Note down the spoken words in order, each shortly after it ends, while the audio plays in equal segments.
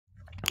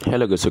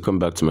Hello guys, welcome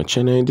back to my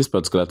channel. In this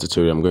particular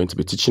tutorial, I'm going to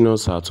be teaching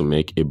us how to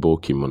make a bow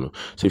kimono.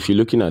 So if you're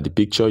looking at the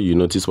picture, you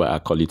notice why I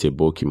call it a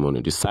bow kimono.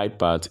 The side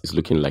part is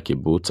looking like a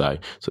bow tie,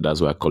 so that's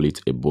why I call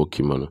it a bow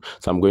kimono.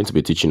 So I'm going to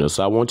be teaching us.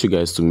 So I want you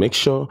guys to make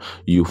sure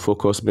you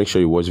focus, make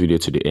sure you watch video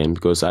to the end,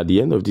 because at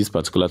the end of this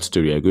particular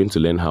tutorial, you're going to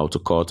learn how to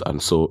cut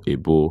and sew a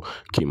bow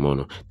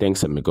kimono.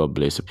 Thanks and may God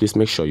bless you. Please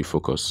make sure you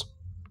focus.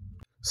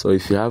 So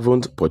if you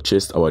haven't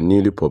purchased our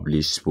newly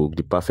published book,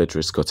 The Perfect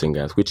Dress Cutting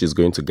Guide, which is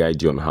going to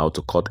guide you on how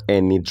to cut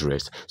any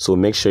dress, so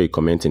make sure you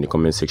comment in the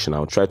comment section.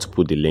 I'll try to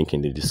put the link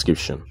in the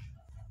description.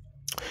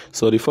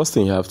 So the first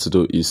thing you have to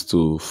do is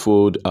to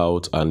fold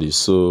out and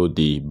sew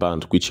the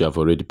band which you have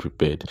already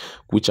prepared,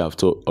 which I've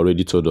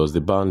already told us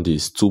the band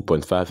is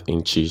 2.5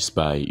 inches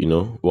by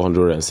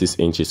 106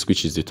 inches,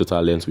 which is the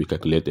total length we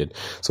calculated.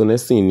 So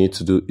next thing you need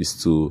to do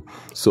is to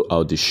sew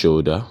out the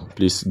shoulder.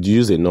 Please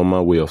use a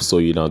normal way of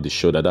sewing out the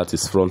shoulder, that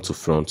is front to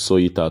front. Sew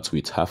it out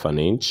with 1/2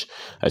 inch.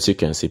 As you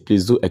can see,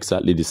 please do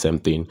exactly the same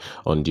thing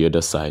on the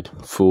other side.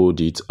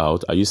 Fold it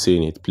out. Are you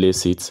seeing it?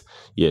 Place it,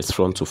 yes,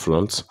 front to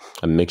front,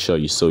 and make sure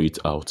you sew it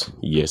out.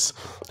 Yes,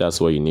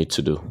 that's what you need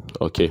to do.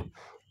 Okay,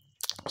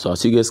 so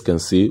as you guys can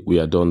see, we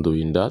are done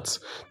doing that.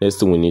 Next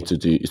thing we need to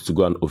do is to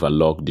go and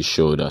overlock the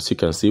shoulder. As you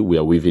can see, we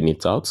are weaving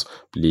it out.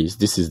 Please,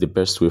 this is the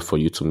best way for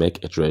you to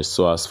make a dress,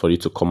 so as for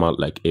it to come out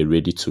like a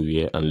ready to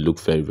wear and look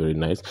very, very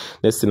nice.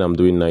 Next thing I'm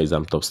doing now is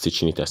I'm top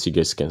stitching it. As you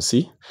guys can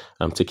see,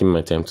 I'm taking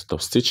my time to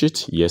top stitch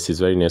it. Yes, it's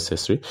very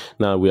necessary.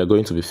 Now we are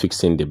going to be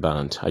fixing the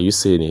band. Are you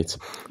seeing it?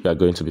 We are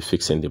going to be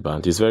fixing the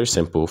band. It's very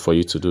simple for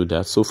you to do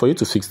that. So for you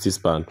to fix this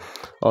band,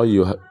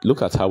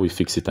 look at how we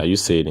fix it. Are you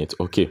seeing it?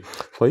 Okay,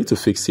 for you to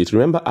fix it,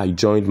 remember I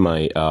joined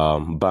my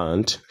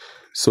band,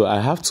 so I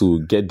have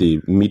to get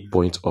the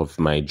midpoint of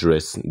my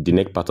dress, the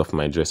neck part of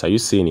my dress. Are you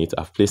seeing it?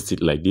 I've placed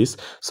it like this,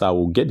 so I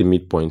will get the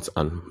midpoint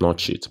and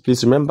notch it.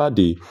 Please remember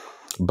the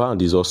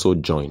band is also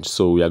joined,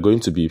 so we are going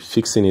to be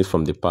fixing it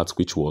from the part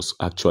which was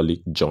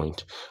actually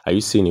joined. Are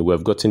you seeing it? We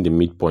have gotten the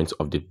midpoint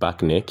of the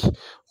back neck.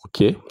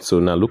 Okay, so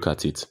now look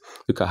at it.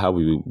 Look at how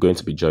we're going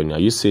to be joining. Are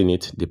you seeing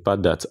it? The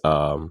part that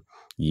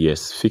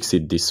yes, fix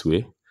it this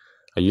way.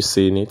 Are you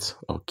seeing it?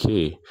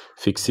 Okay.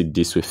 Fix it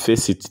this way.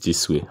 Face it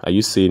this way. Are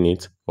you seeing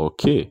it?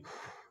 Okay.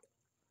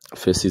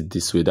 Face it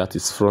this way. That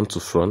is front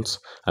to front.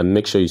 And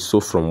make sure you sew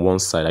from one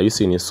side. Are you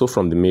seeing it? Sew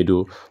from the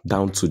middle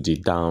down to the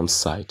down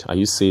side. Are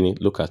you seeing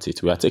it? Look at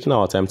it. We are taking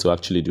our time to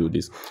actually do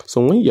this.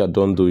 So when you are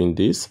done doing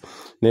this,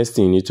 next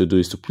thing you need to do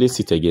is to place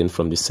it again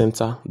from the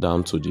center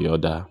down to the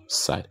other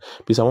side.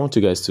 Please, I want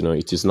you guys to know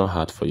it is not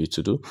hard for you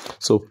to do.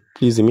 So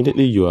please,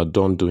 immediately you are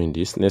done doing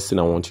this, next thing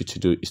I want you to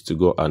do is to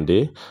go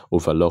and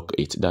overlock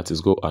it. That is,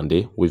 go and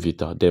weave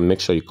it out. Then make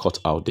sure you cut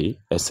out the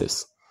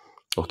excess.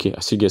 Okay,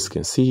 as you guys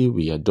can see,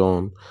 we are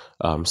done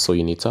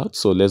sewing it out.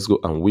 So let's go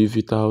and weave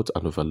it out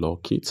and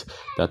overlock it.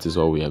 That is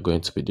what we are going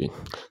to be doing.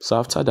 So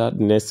after that,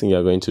 the next thing you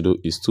are going to do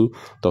is to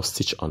top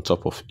stitch on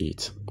top of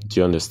it.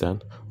 Do you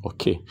understand?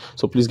 Okay,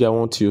 so please guys, I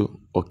want you,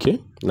 okay,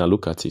 now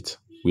look at it.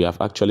 We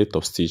have actually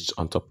top stitched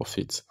on top of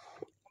it.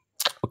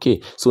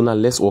 Okay, so now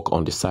let's work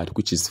on the side,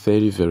 which is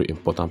very, very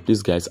important.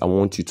 Please guys, I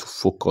want you to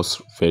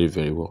focus very,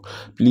 very well.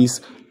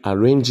 Please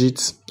arrange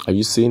it. Are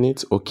you seeing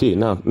it? Okay,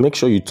 now make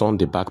sure you turn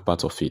the back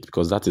part of it,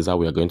 because that is how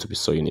we are going to be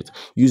sewing it.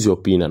 Use your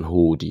pin and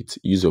hold it.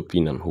 Use your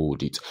pin and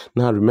hold it.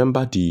 Now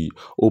remember, the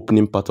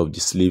opening part of the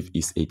sleeve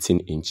is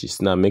 18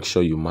 inches. Now make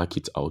sure you mark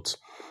it out.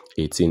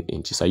 18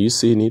 inches. Are you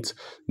seeing it?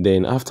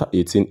 Then after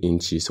 18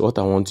 inches, what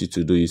I want you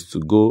to do is to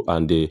go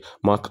and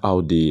mark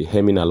out the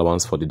hemming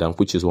allowance for the down,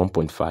 which is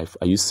 1.5.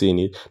 Are you seeing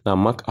it? Now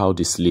mark out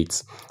the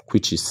slits,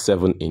 which is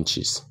 7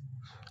 inches.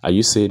 Are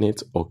you seeing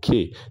it?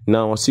 Okay.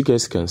 Now, as you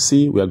guys can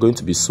see, we are going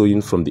to be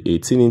sewing from the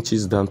 18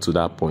 inches down to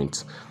that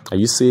point. Are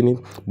you seeing it?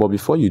 But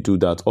before you do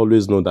that,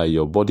 always know that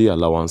your body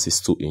allowance is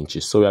 2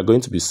 inches. So we are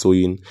going to be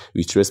sewing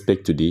with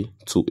respect to the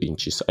 2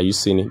 inches. Are you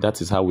seeing it?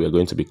 That is how we are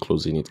going to be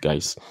closing it,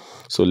 guys.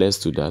 So let's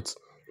do that.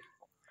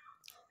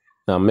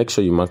 Now, make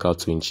sure you mark out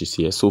 2 inches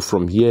here. So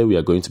from here, we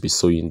are going to be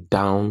sewing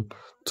down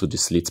to the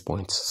slit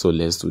point. So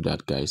let's do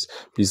that, guys.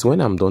 Please,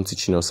 when I'm done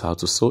teaching us how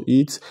to sew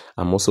it,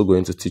 I'm also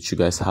going to teach you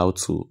guys how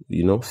to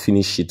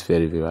finish it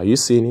very, very. Are you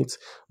seeing it?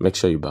 Make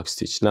sure you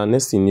backstitch. Now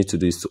next thing you need to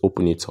do is to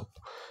open it up.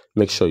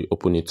 Make sure you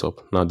open it up.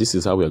 Now this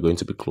is how we are going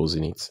to be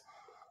closing it.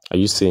 Are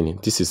you seeing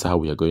it? This is how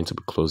we are going to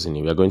be closing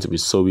it. We are going to be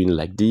sewing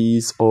like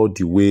this all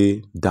the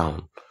way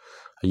down.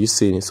 Are you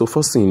seeing it? So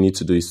first thing you need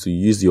to do is to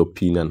use your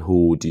pin and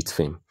hold it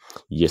firm.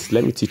 Yes,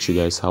 let me teach you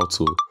guys how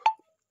to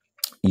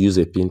use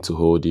a pin to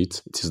hold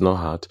it. It is not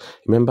hard.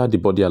 Remember, the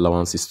body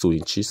allowance is 2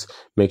 inches.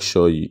 Make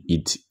sure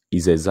it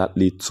is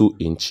exactly 2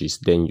 inches,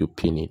 then you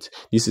pin it.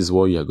 This is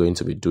what you are going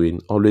to be doing.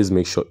 Always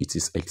make sure it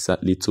is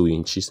exactly 2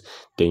 inches,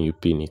 then you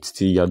pin it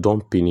till you are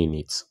done pinning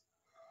it.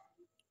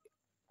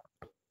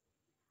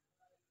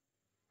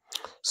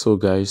 So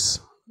guys,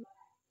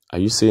 are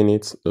you seeing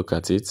it? Look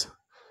at it.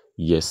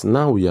 Yes,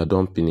 now we are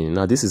done pinning.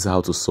 Now this is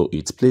how to sew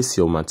it. Place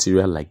your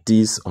material like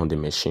this on the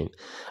machine.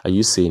 Are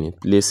you seeing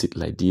it? Place it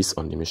like this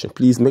on the machine.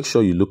 Please make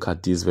sure you look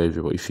at this very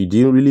well. If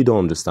you really don't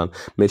understand,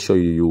 make sure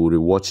you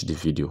rewatch the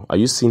video. Are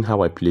you seeing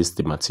how I placed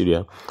the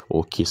material?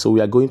 Okay, so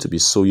we are going to be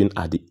sewing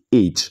at the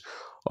edge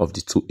of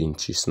the 2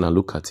 inches. Now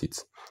look at it.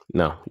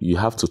 Now you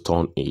have to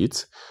turn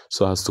it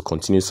so as to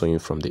continue sewing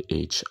from the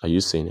edge. Are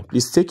you seeing it?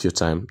 Please take your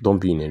time. Don't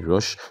be in a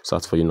rush so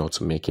as for you not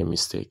to make a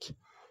mistake.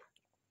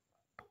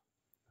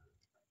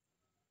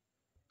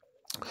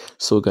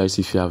 So guys,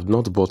 if you have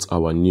not bought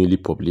our newly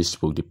published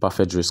book, The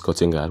Perfect Dress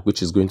Cutting Guide,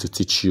 which is going to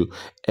teach you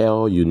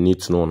all you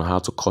need to know on how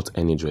to cut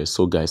any dress.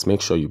 So guys,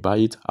 make sure you buy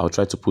it. I'll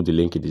try to put the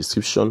link in the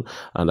description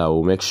and I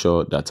will make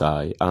sure that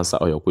I answer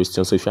all your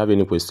questions. So if you have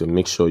any question,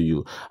 make sure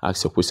you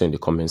ask your question in the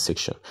comment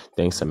section.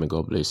 Thanks and may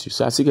God bless you.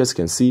 So as you guys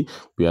can see,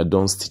 we are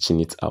done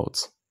stitching it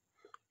out.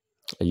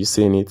 Are you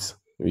seeing it?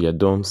 We are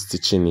done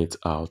stitching it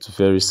out.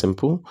 Very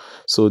simple.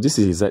 So this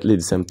is exactly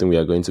the same thing we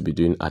are going to be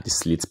doing at the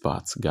slit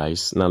part,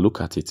 guys. Now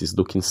look at it. It's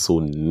looking so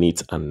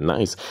neat and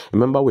nice.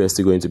 Remember, we are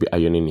still going to be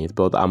ironing it,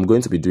 but I'm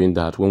going to be doing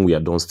that when we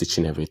are done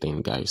stitching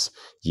everything, guys.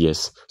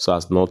 Yes, so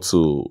as not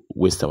to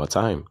waste our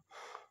time.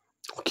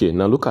 Okay,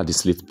 now look at the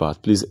slit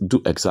part. Please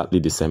do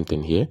exactly the same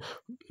thing here.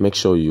 Make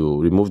sure you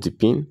remove the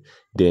pin,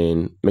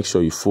 then make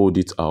sure you fold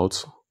it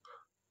out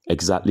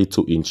exactly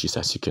 2 inches,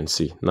 as you can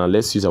see. Now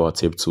let's use our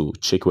tape to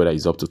check whether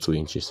it's up to 2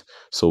 inches.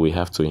 So we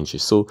have 2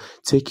 inches. So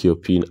take your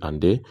pin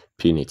and then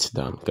pin it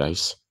down,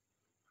 guys.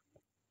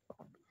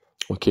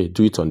 Okay,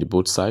 do it on the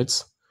both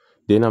sides.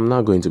 Then I'm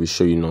now going to be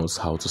showing us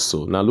how to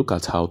sew. Now look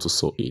at how to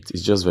sew it.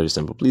 It's just very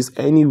simple. Please,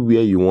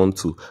 anywhere you want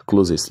to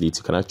close a slit,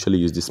 you can actually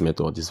use this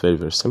method. It's very,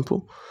 very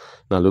simple.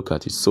 Now look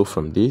at it. Sew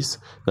from this.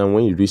 Now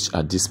when you reach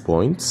at this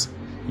point,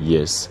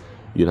 yes,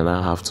 you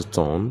now have to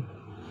turn.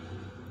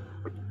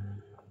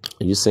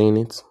 Are you saying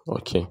it?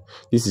 Okay,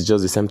 this is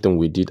just the same thing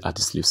we did at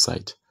the sleeve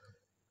side.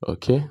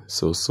 Okay,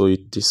 so sew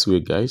it this way,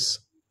 guys.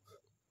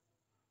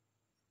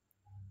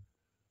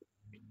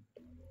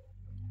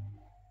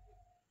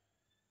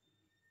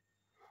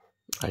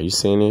 Are you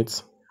seeing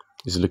it?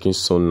 It's looking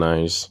so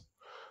nice.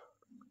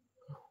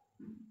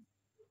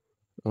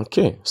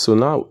 Okay, so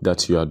now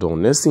that you are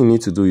done, next thing you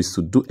need to do is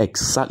to do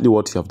exactly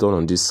what you have done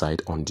on this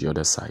side on the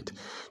other side.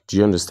 Do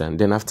you understand?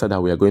 Then after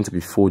that, we are going to be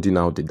folding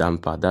out the down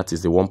part. That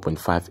is the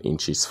 1.5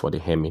 inches for the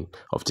hemming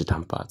of the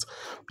down part.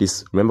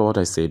 Please remember what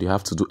I said. You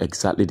have to do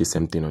exactly the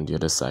same thing on the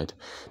other side.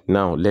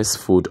 Now let's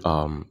fold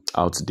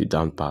out the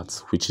down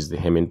part, which is the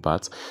hemming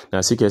part. Now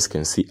as you guys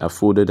can see, I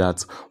folded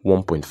that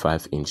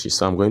 1.5 inches.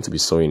 So I'm going to be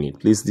sewing it.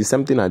 Please, the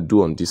same thing I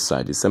do on this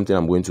side, the same thing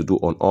I'm going to do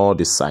on all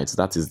the sides.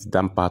 That is the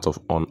down part of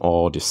on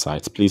all the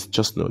sides. Please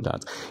just know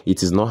that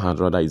it is not hard,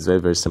 rather it's very,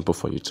 very simple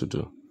for you to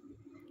do.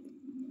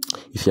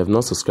 If you have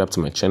not subscribed to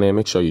my channel,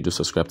 make sure you do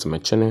subscribe to my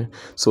channel.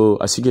 So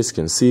as you guys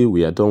can see,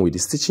 we are done with the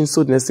stitching.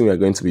 So the next thing we are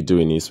going to be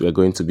doing is we are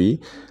going to be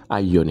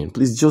ironing.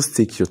 Please just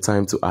take your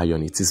time to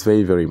iron it. It's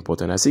very, very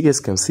important. As you guys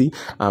can see,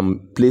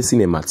 I'm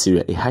placing a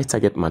material, a high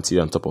target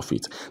material on top of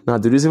it. Now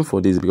the reason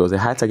for this is because a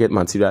high target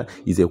material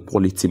is a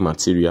quality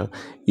material.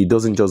 It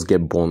doesn't just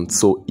get burnt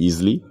so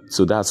easily.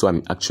 So that's why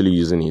I'm actually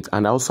using it.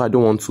 And also I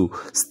don't want to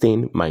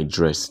stain my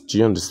dress. Do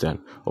you understand?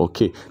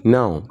 Okay,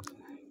 now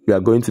we are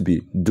going to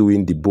be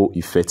doing the bow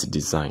effect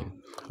design.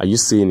 Are you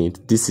seeing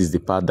it? This is the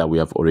part that we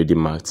have already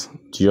marked.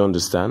 Do you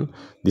understand?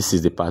 This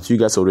is the part. You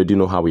guys already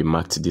know how we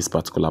marked this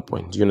particular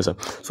point. Do you understand?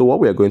 So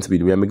what we are going to be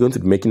doing, we are going to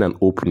be making an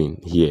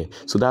opening here.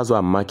 So that's why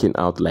I'm marking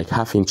out like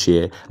 ½ inch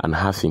here and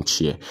 ½ inch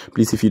here.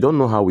 Please, if you don't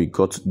know how we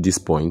got this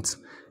point,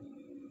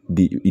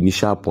 the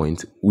initial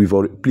point,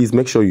 please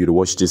make sure you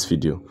watch this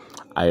video.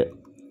 I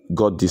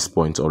got this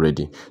point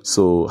already.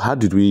 So how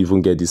did we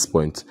even get this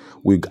point?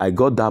 I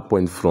got that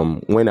point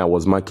from when I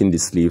was marking the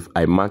sleeve.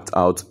 I marked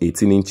out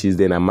 18 inches,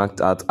 then I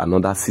marked out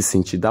another 6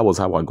 inches. That was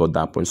how I got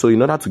that point. So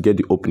in order to get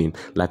the opening,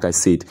 like I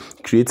said,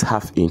 create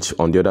 ½ inch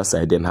on the other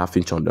side, then ½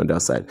 inch on the other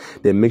side.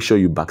 Then make sure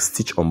you back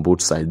stitch on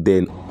both sides.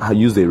 Then I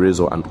use the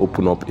razor and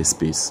open up a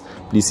space.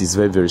 Please, it's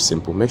very, very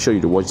simple. Make sure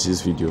you watch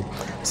this video.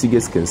 So you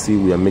guys can see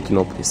we are making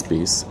up a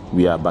space.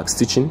 We are back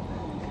stitching.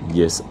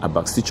 Yes, I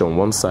back stitch on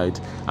one side.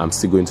 I'm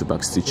still going to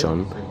back stitch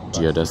on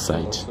the other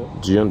side.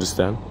 Do you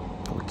understand?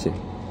 Okay.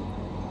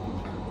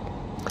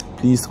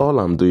 Please, all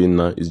I'm doing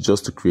now is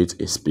just to create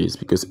a space,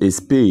 because a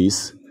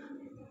space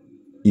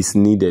is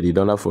needed in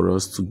order for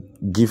us to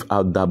give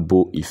out that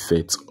bow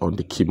effect on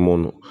the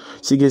kimono.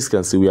 So you guys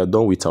can see we are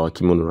done with our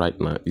kimono right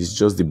now. It's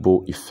just the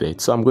bow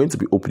effect. So I'm going to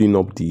be opening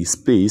up the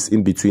space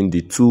in between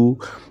the two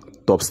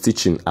top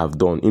stitching I've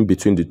done, in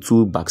between the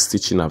two back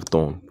stitching I've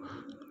done.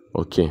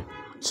 Okay.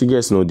 So you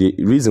guys know the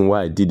reason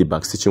why I did the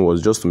back stitching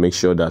was just to make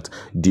sure that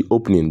the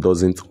opening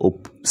doesn't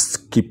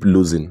keep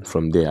losing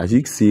from there. As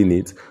you seeing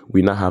it,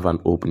 we now have an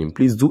opening.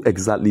 Please do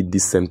exactly the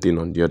same thing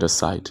on the other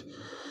side.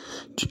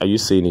 Are you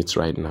seeing it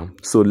right now?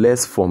 So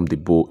let's form the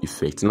bow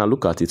effect. Now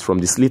look at it from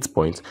the slit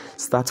point.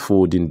 Start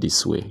folding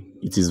this way.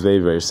 It is very,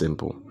 very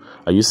simple.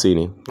 Are you seeing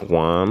it?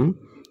 1,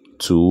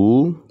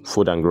 2,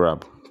 fold and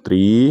grab.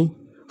 3,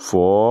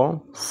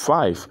 4,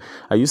 5.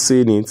 Are you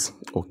seeing it?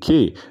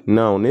 Okay,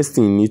 now next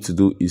thing you need to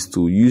do is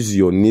to use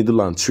your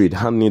needle and thread,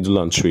 hand needle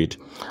and thread,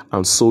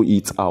 and sew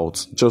it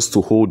out just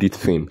to hold it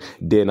firm.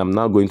 Then I'm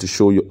now going to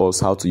show you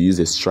also how to use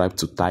a stripe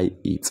to tie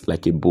it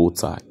like a bow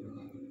tie.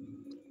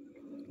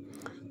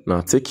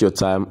 Now take your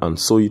time and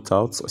sew it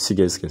out, as you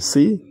guys can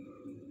see.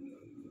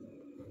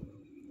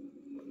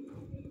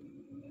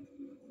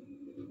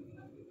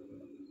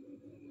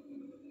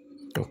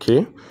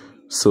 Okay,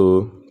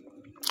 so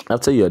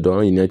after you're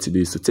done, you need to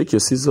do is to take your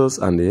scissors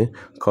and then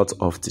cut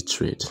off the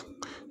thread.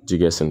 Do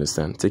you guys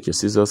understand? Take your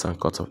scissors and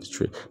cut off the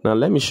thread. Now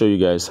let me show you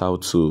guys how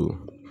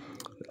to.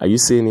 Are you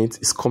seeing it?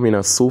 It's coming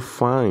out so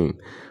fine.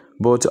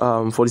 But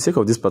for the sake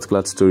of this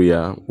particular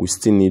tutorial, we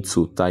still need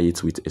to tie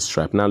it with a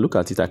stripe. Now look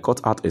at it. I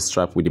cut out a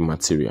stripe with the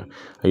material.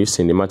 Are you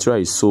seeing? The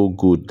material is so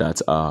good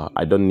that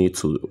I don't need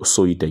to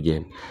sew it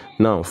again.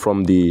 Now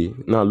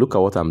look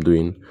at what I'm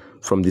doing.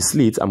 From the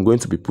slit, I'm going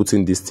to be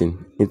putting this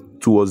thing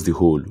towards the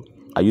hole.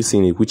 Are you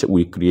seeing it? Which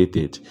we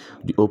created,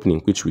 the opening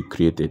which we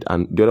created,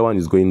 and the other one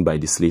is going by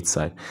the slit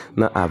side.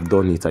 Now I've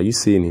done it. Are you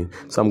seeing it?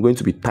 So I'm going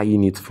to be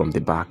tying it from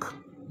the back.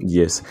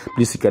 Yes,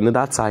 please, you can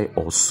either tie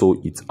or sew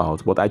it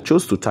out, but I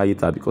chose to tie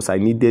it out because I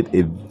needed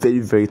a very,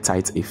 very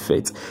tight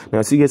effect. Now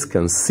as you guys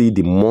can see,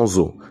 the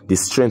muzzle, the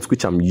strength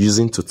which I'm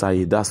using to tie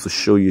it, that's to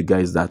show you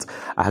guys that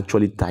I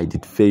actually tied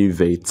it very,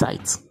 very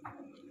tight.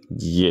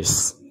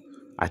 Yes,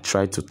 I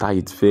tried to tie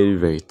it very,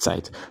 very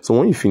tight. So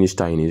when you finish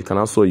tying it, you can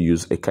also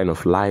use a kind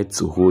of light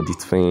to hold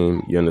it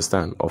firm, you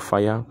understand, or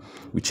fire,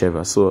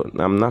 whichever. So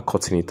I'm not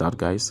cutting it out,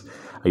 guys.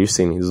 Are you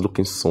seeing it's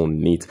looking so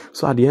neat?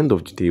 So at the end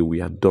of the day,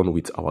 we are done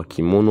with our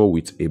kimono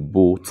with a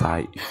bow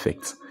tie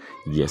effect.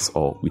 Yes,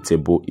 or with a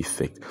bow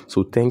effect.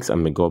 So thanks,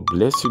 and may God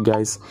bless you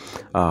guys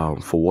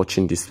for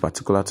watching this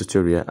particular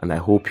tutorial, and I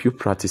hope you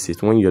practice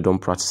it. When you're done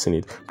practicing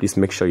it, please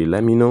make sure you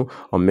let me know,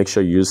 or make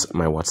sure you use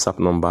my WhatsApp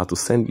number to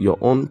send your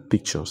own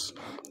pictures.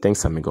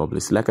 Thanks, and may God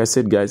bless you. Like I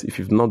said, guys, if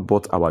you've not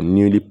bought our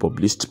newly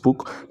published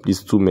book,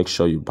 please do make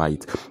sure you buy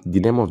it.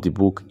 The name of the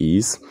book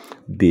is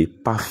The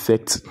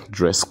Perfect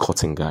Dress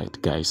Cutting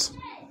Guide, guys.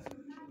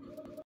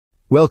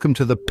 Welcome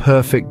to the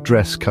Perfect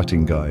Dress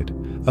Cutting Guide,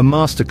 a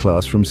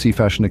masterclass from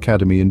Ceefashion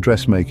Academy in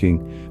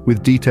dressmaking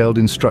with detailed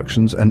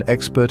instructions and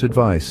expert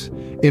advice.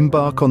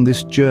 Embark on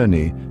this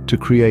journey to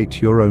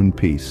create your own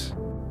piece.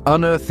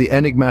 Unearth the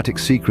enigmatic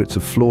secrets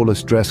of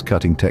flawless dress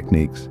cutting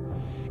techniques.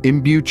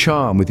 Imbue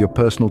charm with your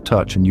personal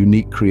touch and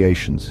unique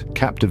creations,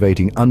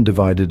 captivating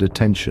undivided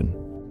attention.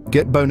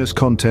 Get bonus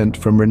content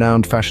from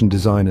renowned fashion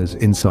designers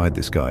inside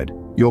this guide.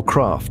 Your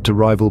craft to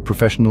rival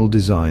professional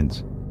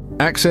designs.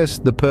 Access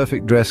the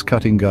Perfect Dress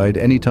Cutting Guide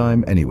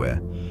anytime, anywhere.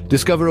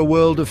 Discover a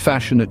world of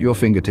fashion at your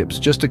fingertips.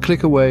 Just a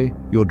click away,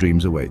 your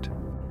dreams await.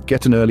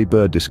 Get an early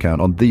bird discount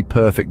on The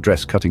Perfect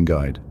Dress Cutting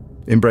Guide.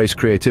 Embrace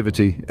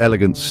creativity,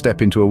 elegance,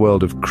 step into a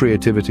world of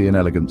creativity and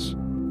elegance.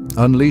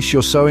 Unleash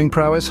your sewing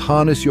prowess,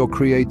 harness your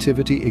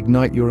creativity,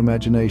 ignite your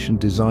imagination,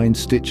 design,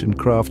 stitch and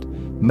craft.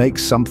 Make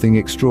something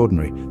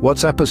extraordinary.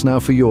 WhatsApp us now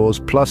for yours,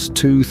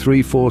 +2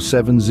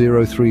 347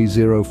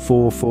 030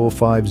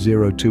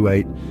 445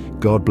 028.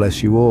 God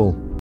bless you all.